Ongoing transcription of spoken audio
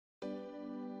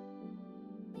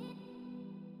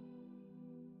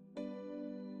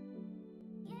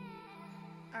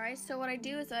Alright, so what I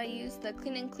do is I use the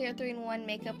Clean and Clear 3-in-1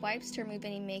 makeup wipes to remove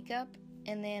any makeup,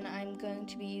 and then I'm going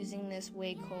to be using this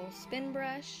Waycoal spin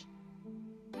brush.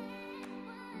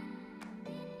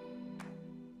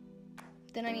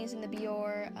 Then I'm using the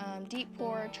Biore Deep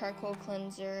Pore Charcoal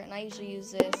Cleanser, and I usually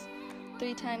use this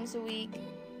 3 times a week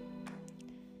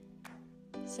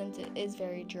since it is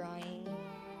very drying.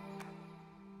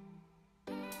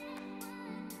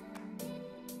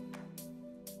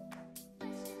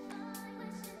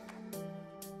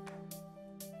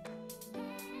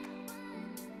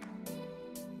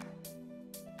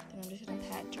 I'm just going to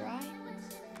pat dry.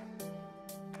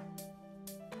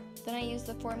 Then I use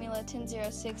the Formula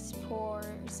 1006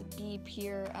 Pores Be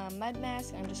Pure Mud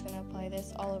Mask. I'm just going to apply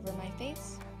this all over my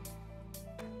face.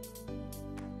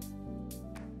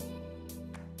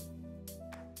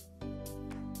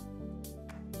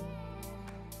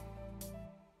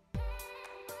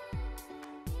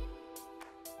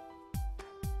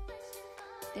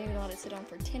 Then you're going to let it sit on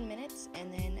for 10 minutes,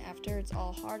 and then after it's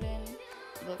all hardened,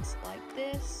 it looks like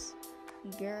this.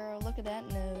 Girl, look at that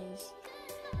nose.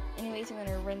 Anyways, I'm going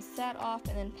to rinse that off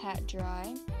and then pat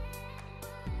dry.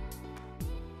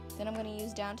 Then I'm going to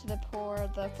use down to the pore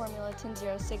the Formula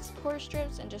 1006 Pore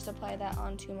Strips and just apply that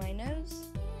onto my nose.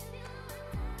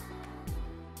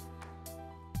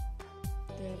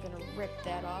 Then I'm going to rip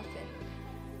that off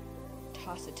and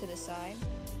toss it to the side.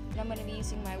 And I'm going to be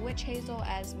using my Witch Hazel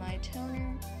as my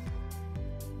toner.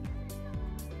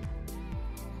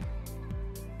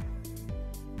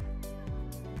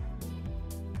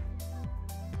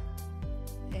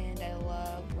 And I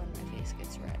love when my face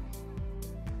gets red.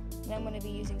 And I'm going to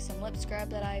be using some lip scrub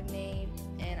that I've made,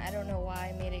 and I don't know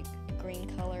why I made it a green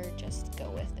color, just go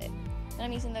with it. And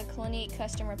I'm using the Clinique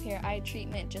Custom Repair Eye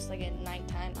Treatment, just like a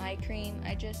nighttime eye cream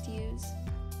I just use.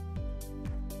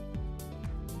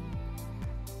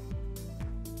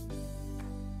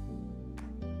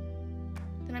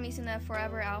 Then I'm using the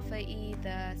Forever Alpha E,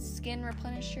 the Skin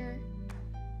Replenisher.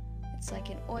 It's like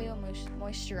an oil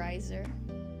moisturizer.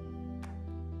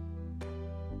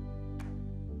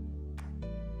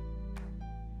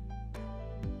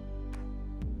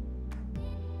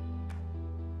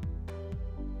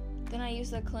 Then I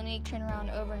use the Clinique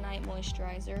Turnaround Overnight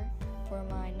Moisturizer for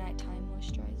my nighttime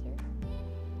moisturizer.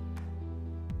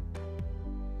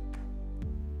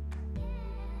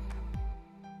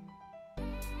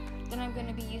 Then I'm going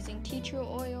to be using tea tree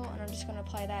oil, and I'm just going to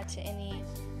apply that to any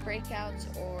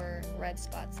breakouts or red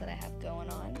spots that I have going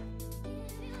on.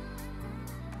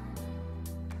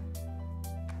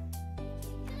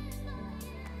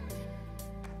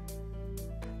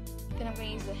 Then I'm going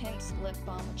to use the Hemp's Lip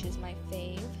Balm, which is my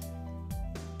fave.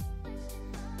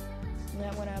 And then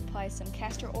I'm going to apply some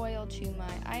castor oil to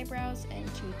my eyebrows and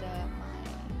to my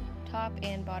top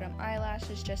and bottom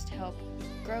eyelashes just to help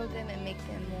grow them and make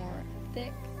them more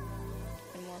thick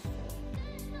and more full.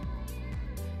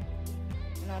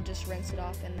 And I'll just rinse it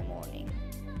off in the morning.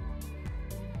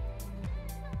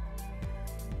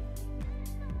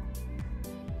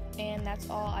 And that's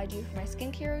all I do for my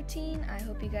skincare routine. I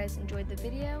hope you guys enjoyed the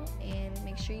video, and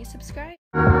make sure you subscribe.